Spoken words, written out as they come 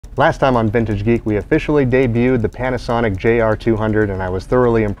Last time on Vintage Geek, we officially debuted the Panasonic JR200, and I was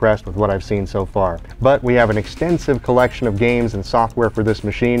thoroughly impressed with what I've seen so far. But we have an extensive collection of games and software for this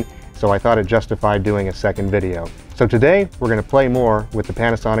machine, so I thought it justified doing a second video. So today, we're going to play more with the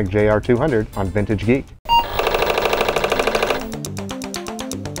Panasonic JR200 on Vintage Geek.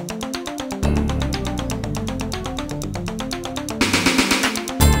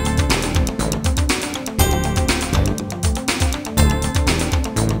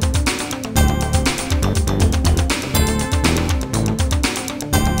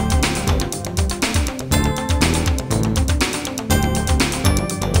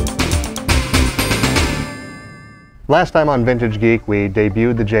 Last time on Vintage Geek, we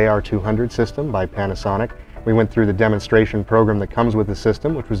debuted the JR200 system by Panasonic. We went through the demonstration program that comes with the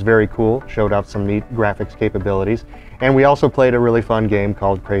system, which was very cool, showed off some neat graphics capabilities. And we also played a really fun game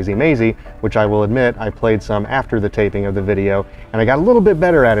called Crazy Mazy, which I will admit I played some after the taping of the video, and I got a little bit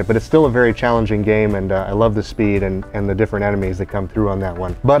better at it, but it's still a very challenging game, and I love the speed and the different enemies that come through on that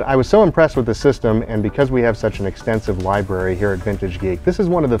one. But I was so impressed with the system, and because we have such an extensive library here at Vintage Geek, this is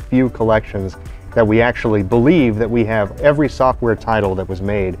one of the few collections that we actually believe that we have every software title that was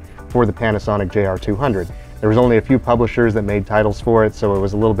made for the Panasonic JR200. There was only a few publishers that made titles for it, so it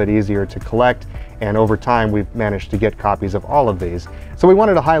was a little bit easier to collect, and over time we've managed to get copies of all of these. So we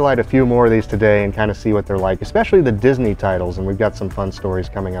wanted to highlight a few more of these today and kind of see what they're like, especially the Disney titles, and we've got some fun stories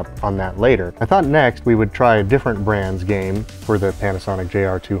coming up on that later. I thought next we would try a different brand's game for the Panasonic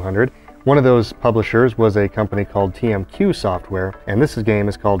JR200. One of those publishers was a company called TMQ Software, and this game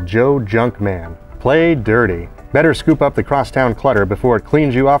is called Joe Junkman. Play dirty. Better scoop up the crosstown clutter before it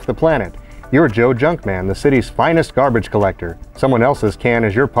cleans you off the planet. You're Joe Junkman, the city's finest garbage collector. Someone else's can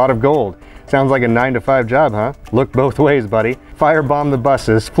is your pot of gold. Sounds like a 9-to-5 job, huh? Look both ways, buddy. Firebomb the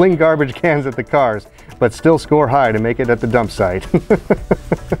buses, fling garbage cans at the cars, but still score high to make it at the dump site.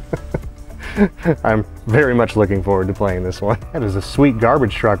 I'm very much looking forward to playing this one. That is a sweet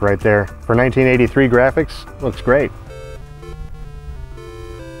garbage truck right there. For 1983 graphics, looks great.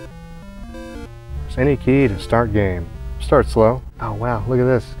 Press any key to start game. Start slow. Oh wow, look at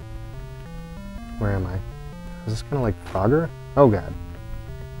this. Where am I? Is this kind of like Frogger? Oh god.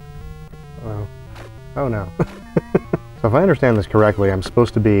 Uh-oh. Oh no. So if I understand this correctly, I'm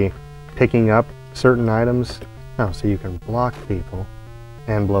supposed to be picking up certain items. Oh, so you can block people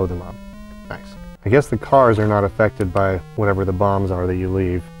and blow them up. Nice. I guess the cars are not affected by whatever the bombs are that you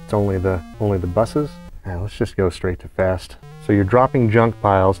leave. It's only the buses. Now, let's just go straight to fast. So you're dropping junk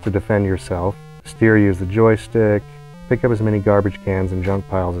piles to defend yourself. Steer, use the joystick. Pick up as many garbage cans and junk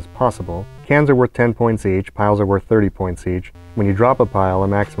piles as possible. Cans are worth 10 points each. Piles are worth 30 points each. When you drop a pile, a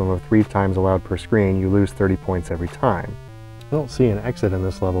maximum of 3 times allowed per screen, you lose 30 points every time. I don't see an exit in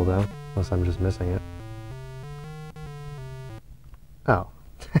this level though, unless I'm just missing it. Oh.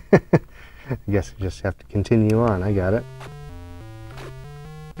 I guess you just have to continue on. I got it.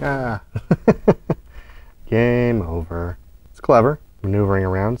 Ah. Game over. It's clever, maneuvering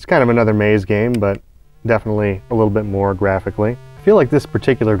around. It's kind of another maze game, but definitely a little bit more graphically. I feel like this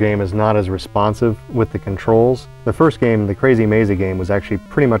particular game is not as responsive with the controls. The first game, the Crazy Mazy game, was actually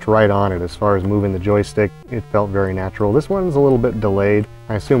pretty much right on it as far as moving the joystick. It felt very natural. This one's a little bit delayed.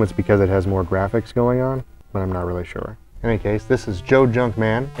 I assume it's because it has more graphics going on, but I'm not really sure. In any case, this is Joe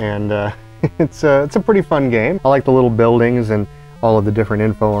Junkman, and it's a pretty fun game. I like the little buildings and all of the different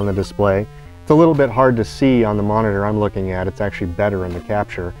info on the display. It's a little bit hard to see on the monitor I'm looking at. It's actually better in the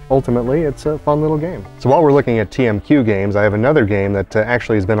capture. Ultimately, it's a fun little game. So while we're looking at TMQ games, I have another game that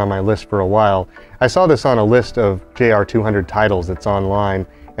actually has been on my list for a while. I saw this on a list of JR200 titles that's online,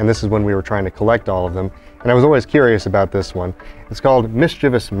 and this is when we were trying to collect all of them. And I was always curious about this one. It's called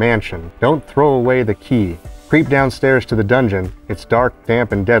Mischievous Mansion. Don't throw away the key. Creep downstairs to the dungeon. It's dark,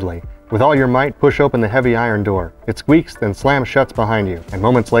 damp, and deadly. With all your might, push open the heavy iron door. It squeaks, then slams shuts behind you. And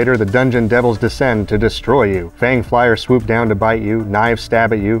moments later, the dungeon devils descend to destroy you. Fang flyers swoop down to bite you, knives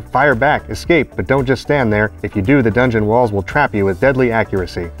stab at you, fire back, escape, but don't just stand there. If you do, the dungeon walls will trap you with deadly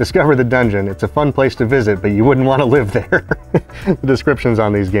accuracy. Discover the dungeon. It's a fun place to visit, but you wouldn't want to live there. The descriptions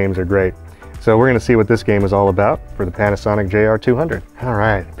on these games are great. So we're going to see what this game is all about for the Panasonic JR200. All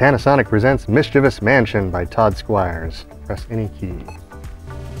right, Panasonic presents Mischievous Mansion by Todd Squires. Press any key.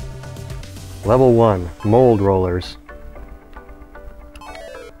 Level 1, Mold Rollers.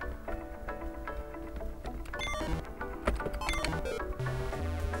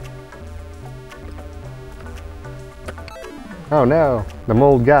 Oh no, the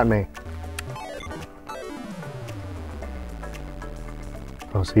mold got me.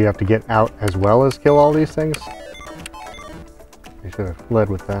 Oh, so you have to get out as well as kill all these things? I should have led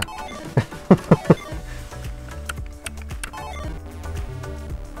with that.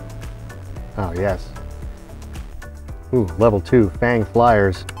 Oh, yes. Ooh, level 2, Fang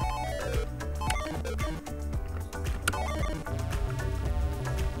Flyers.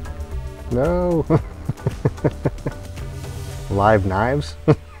 No! Live knives?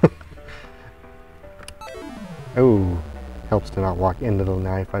 Oh, helps to not walk into the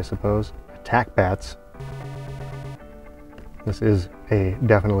knife, I suppose. Attack bats. This is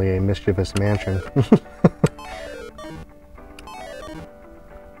definitely a mischievous mansion.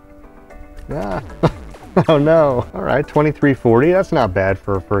 Ah. Oh no! Alright, 2340, that's not bad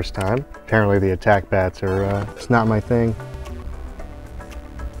for a first time. Apparently the attack bats are, it's not my thing.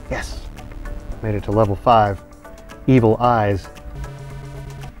 Yes! Made it to level 5. Evil eyes.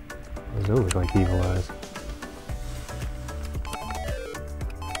 Those look like evil eyes.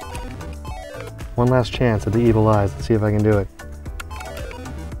 One last chance at the evil eyes. Let's see if I can do it.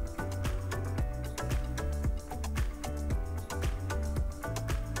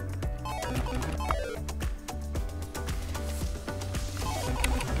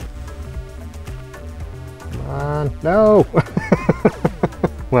 Come on. No!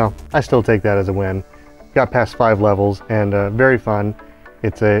 Well, I still take that as a win. Got past 5 levels and very fun.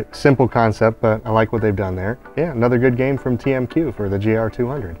 It's a simple concept, but I like what they've done there. Yeah, another good game from TMQ for the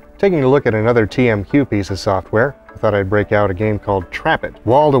GR200. Taking a look at another TMQ piece of software, I thought I'd break out a game called Trap It.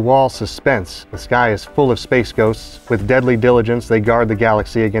 Wall-to-wall suspense. The sky is full of space ghosts. With deadly diligence, they guard the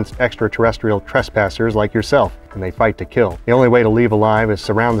galaxy against extraterrestrial trespassers like yourself, and they fight to kill. The only way to leave alive is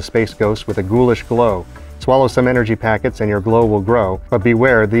surround the space ghosts with a ghoulish glow. Swallow some energy packets and your glow will grow, but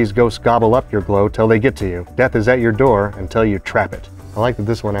beware, these ghosts gobble up your glow till they get to you. Death is at your door until you trap it. I like that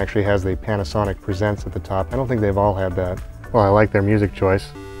this one actually has the Panasonic Presents at the top. I don't think they've all had that. Well, I like their music choice.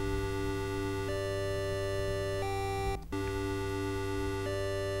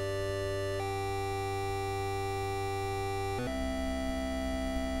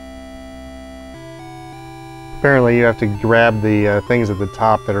 Apparently you have to grab the things at the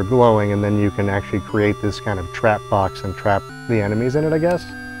top that are glowing, and then you can actually create this kind of trap box and trap the enemies in it, I guess.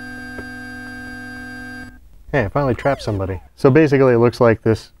 Hey, I finally trapped somebody. So basically it looks like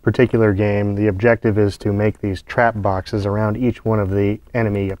this particular game, the objective is to make these trap boxes around each one of the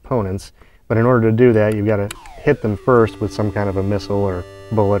enemy opponents. But in order to do that, you've got to hit them first with some kind of a missile or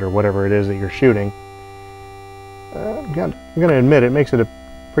bullet or whatever it is that you're shooting. I'm going to admit, it makes it a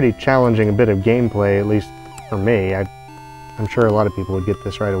pretty challenging bit of gameplay, at least for me. I'm sure a lot of people would get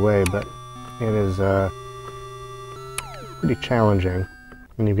this right away, but it is pretty challenging.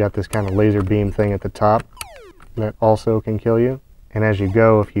 And you've got this kind of laser beam thing at the top that also can kill you. And as you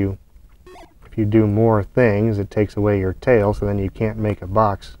go, if you do more things, it takes away your tail, so then you can't make a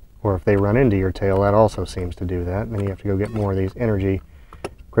box. Or if they run into your tail, that also seems to do that. And then you have to go get more of these energy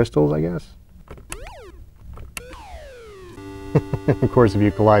crystals, I guess. Of course, if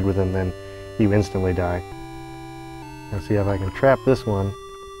you collide with them, then you instantly die. Let's see if I can trap this one.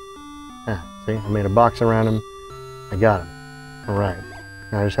 Ah, see, I made a box around him. I got him. Alright.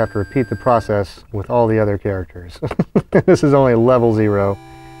 Now I just have to repeat the process with all the other characters. This is only level 0,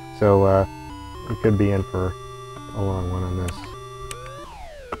 so we could be in for a long one on this.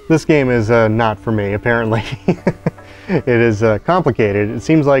 This game is not for me, apparently. It is complicated. It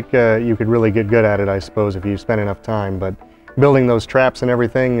seems like you could really get good at it, I suppose, if you spend enough time, but building those traps and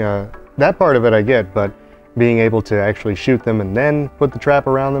everything, that part of it I get, but being able to actually shoot them and then put the trap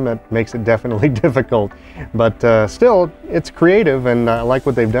around them, that makes it definitely difficult. But still, it's creative, and I like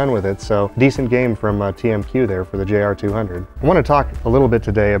what they've done with it, so decent game from TMQ there for the JR200. I want to talk a little bit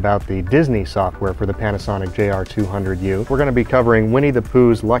today about the Disney software for the Panasonic JR200U. We're going to be covering Winnie the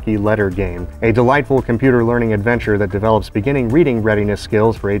Pooh's Lucky Letter Game, a delightful computer learning adventure that develops beginning reading readiness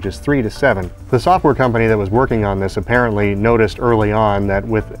skills for ages 3 to 7. The software company that was working on this apparently noticed early on that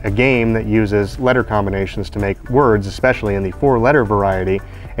with a game that uses letter combinations to make words, especially in the 4-letter variety,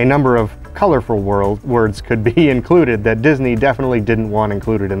 a number of colorful words could be included that Disney definitely didn't want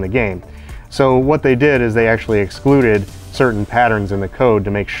included in the game. So what they did is they actually excluded certain patterns in the code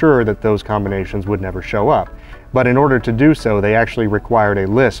to make sure that those combinations would never show up. But in order to do so, they actually required a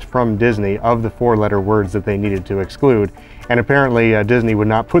list from Disney of the 4-letter words that they needed to exclude. And apparently Disney would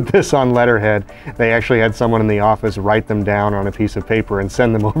not put this on letterhead. They actually had someone in the office write them down on a piece of paper and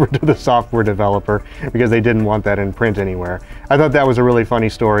send them over to the software developer because they didn't want that in print anywhere. I thought that was a really funny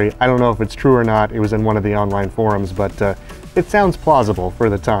story. I don't know if it's true or not. It was in one of the online forums, but it sounds plausible for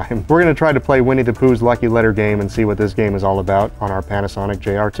the time. We're going to try to play Winnie the Pooh's Lucky Letter Game and see what this game is all about on our Panasonic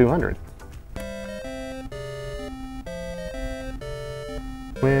JR200.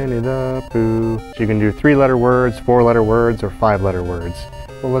 Winnie the Pooh. You can do 3-letter words, 4-letter words, or 5-letter words.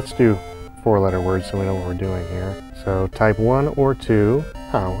 Well, let's do 4-letter words so we know what we're doing here. So type 1 or 2.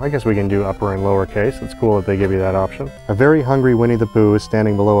 Oh, I guess we can do upper and lower case. It's cool that they give you that option. A very hungry Winnie the Pooh is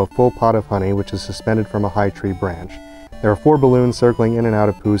standing below a full pot of honey which is suspended from a high tree branch. There are 4 balloons circling in and out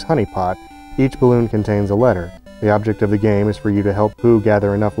of Pooh's honey pot. Each balloon contains a letter. The object of the game is for you to help Pooh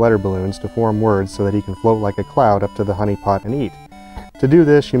gather enough letter balloons to form words so that he can float like a cloud up to the honey pot and eat. To do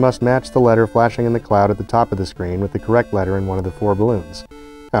this, you must match the letter flashing in the cloud at the top of the screen with the correct letter in one of the 4 balloons.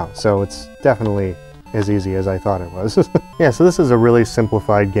 Oh, so it's definitely as easy as I thought it was. Yeah, so this is a really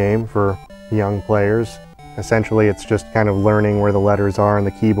simplified game for young players. Essentially, it's just kind of learning where the letters are on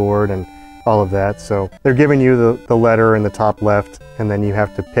the keyboard and all of that. So they're giving you the letter in the top left, and then you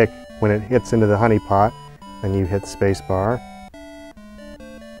have to pick when it hits into the honey pot. Then you hit spacebar,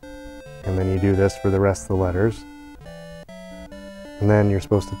 and then you do this for the rest of the letters. And then you're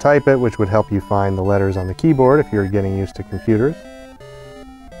supposed to type it, which would help you find the letters on the keyboard if you're getting used to computers.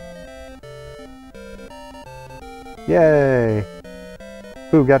 Yay!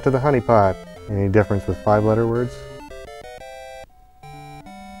 Who got to the honey pot? Any difference with 5-letter words?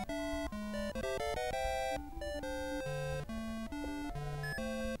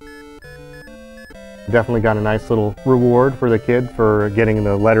 Definitely got a nice little reward for the kid for getting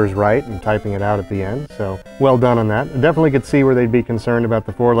the letters right and typing it out at the end, so well done on that. I definitely could see where they'd be concerned about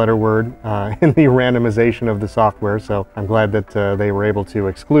the 4-letter word in the randomization of the software, so I'm glad that they were able to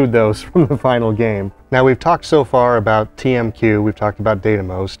exclude those from the final game. Now, we've talked so far about TMQ, we've talked about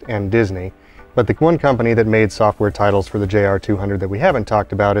DataMost and Disney, but the one company that made software titles for the JR200 that we haven't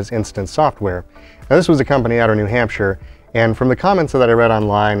talked about is Instance Software. Now, this was a company out of New Hampshire, and from the comments that I read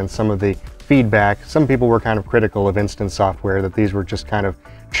online and some of the feedback, some people were kind of critical of Instance Software, that these were just kind of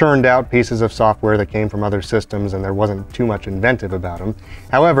churned out pieces of software that came from other systems and there wasn't too much inventive about them.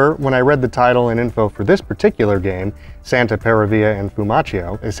 However, when I read the title and info for this particular game, Santa Peravia and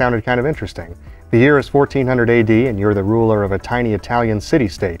Fumaccio, it sounded kind of interesting. The year is 1400 AD and you're the ruler of a tiny Italian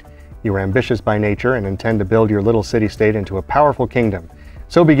city-state. You are ambitious by nature and intend to build your little city-state into a powerful kingdom.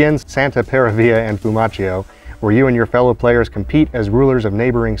 So begins Santa Peravia and Fumaccio, where you and your fellow players compete as rulers of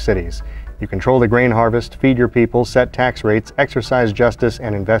neighboring cities. You control the grain harvest, feed your people, set tax rates, exercise justice,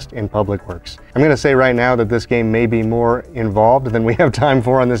 and invest in public works. I'm going to say right now that this game may be more involved than we have time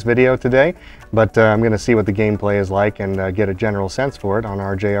for on this video today, but I'm going to see what the gameplay is like and get a general sense for it on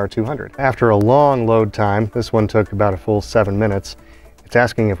our JR200. After a long load time, this one took about a full 7 minutes, it's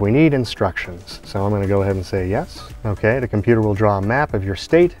asking if we need instructions. So I'm going to go ahead and say yes. Okay, the computer will draw a map of your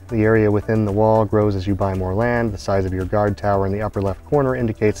state. The area within the wall grows as you buy more land. The size of your guard tower in the upper left corner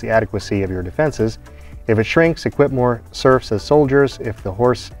indicates the adequacy of your defenses. If it shrinks, equip more serfs as soldiers. If the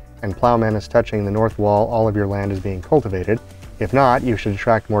horse and plowman is touching the north wall, all of your land is being cultivated. If not, you should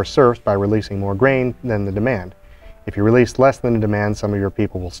attract more serfs by releasing more grain than the demand. If you release less than the demand, some of your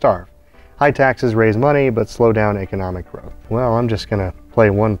people will starve. High taxes raise money, but slow down economic growth. Well, I'm just gonna play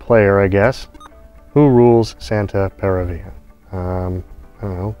one player, I guess. Who rules Santa Peravia? I don't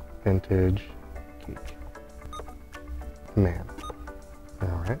know, vintage, geek. Man. All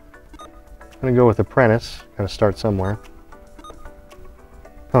right. I'm gonna go with apprentice. Gotta start somewhere.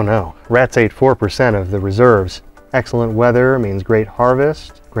 Oh no, rats ate 4% of the reserves. Excellent weather means great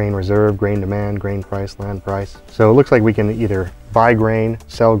harvest. Grain reserve, grain demand, grain price, land price. So it looks like we can either buy grain,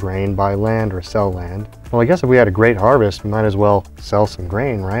 buy land, or sell land. Well, I guess if we had a great harvest, we might as well sell some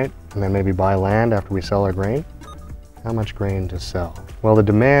grain, right? And then maybe buy land after we sell our grain. How much grain to sell? Well, the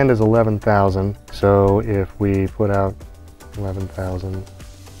demand is 11,000. So if we put out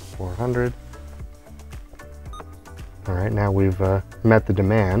 11,400. All right, now we've met the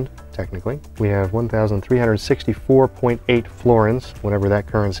demand, technically. We have 1,364.8 florins, whatever that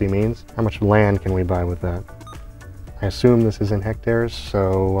currency means. How much land can we buy with that? I assume this is in hectares,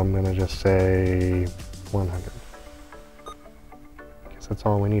 so I'm gonna just say 100. Guess that's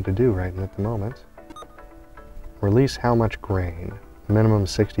all we need to do right at the moment. Release how much grain? Minimum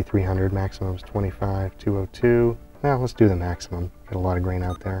 6,300, maximum is 25,202. Well, let's do the maximum. Get a lot of grain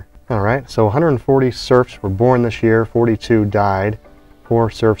out there. All right, so 140 serfs were born this year, 42 died. 4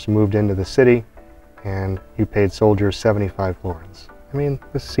 serfs moved into the city, and you paid soldiers 75 florins. I mean,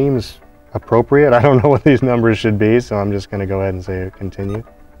 this seems appropriate. I don't know what these numbers should be, so I'm just going to go ahead and say continue.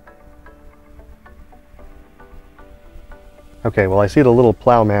 Okay, well, I see the little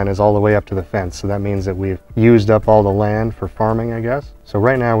plowman is all the way up to the fence, so that means that we've used up all the land for farming, I guess. So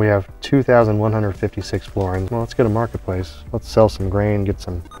right now we have 2,156 florins. Well, let's get a marketplace. Let's sell some grain, get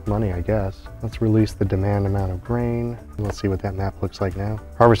some money, I guess. Let's release the demand amount of grain. Let's see what that map looks like now.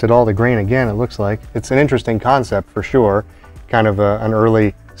 Harvested all the grain again, it looks like. It's an interesting concept for sure. Kind of an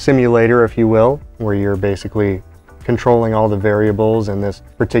early simulator, if you will, where you're basically controlling all the variables in this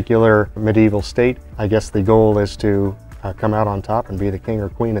particular medieval state. I guess the goal is to come out on top and be the king or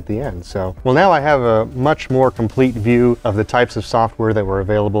queen at the end. So, well, now I have a much more complete view of the types of software that were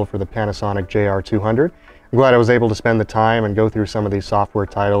available for the Panasonic JR200. I'm glad I was able to spend the time and go through some of these software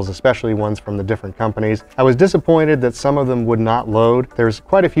titles, especially ones from the different companies. I was disappointed that some of them would not load. There's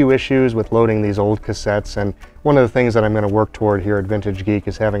quite a few issues with loading these old cassettes, and one of the things that I'm going to work toward here at Vintage Geek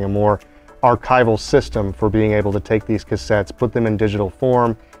is having a more archival system for being able to take these cassettes, put them in digital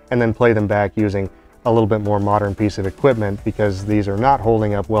form, and then play them back using a little bit more modern piece of equipment, because these are not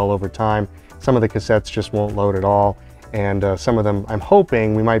holding up well over time. Some of the cassettes just won't load at all, and some of them I'm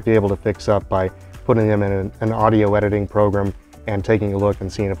hoping we might be able to fix up by putting them in an audio editing program and taking a look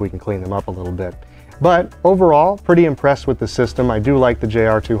and seeing if we can clean them up a little bit. But overall, pretty impressed with the system. I do like the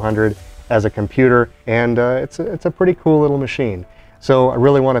JR200 as a computer, and it's a pretty cool little machine. So I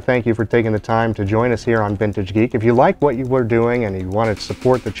really want to thank you for taking the time to join us here on Vintage Geek. If you like what you were doing and you want to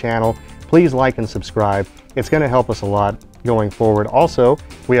support the channel, please like and subscribe. It's going to help us a lot going forward. Also,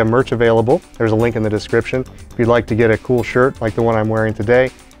 we have merch available. There's a link in the description. If you'd like to get a cool shirt like the one I'm wearing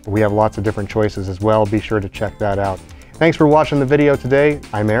today, we have lots of different choices as well. Be sure to check that out. Thanks for watching the video today.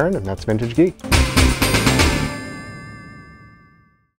 I'm Aaron, and that's Vintage Geek.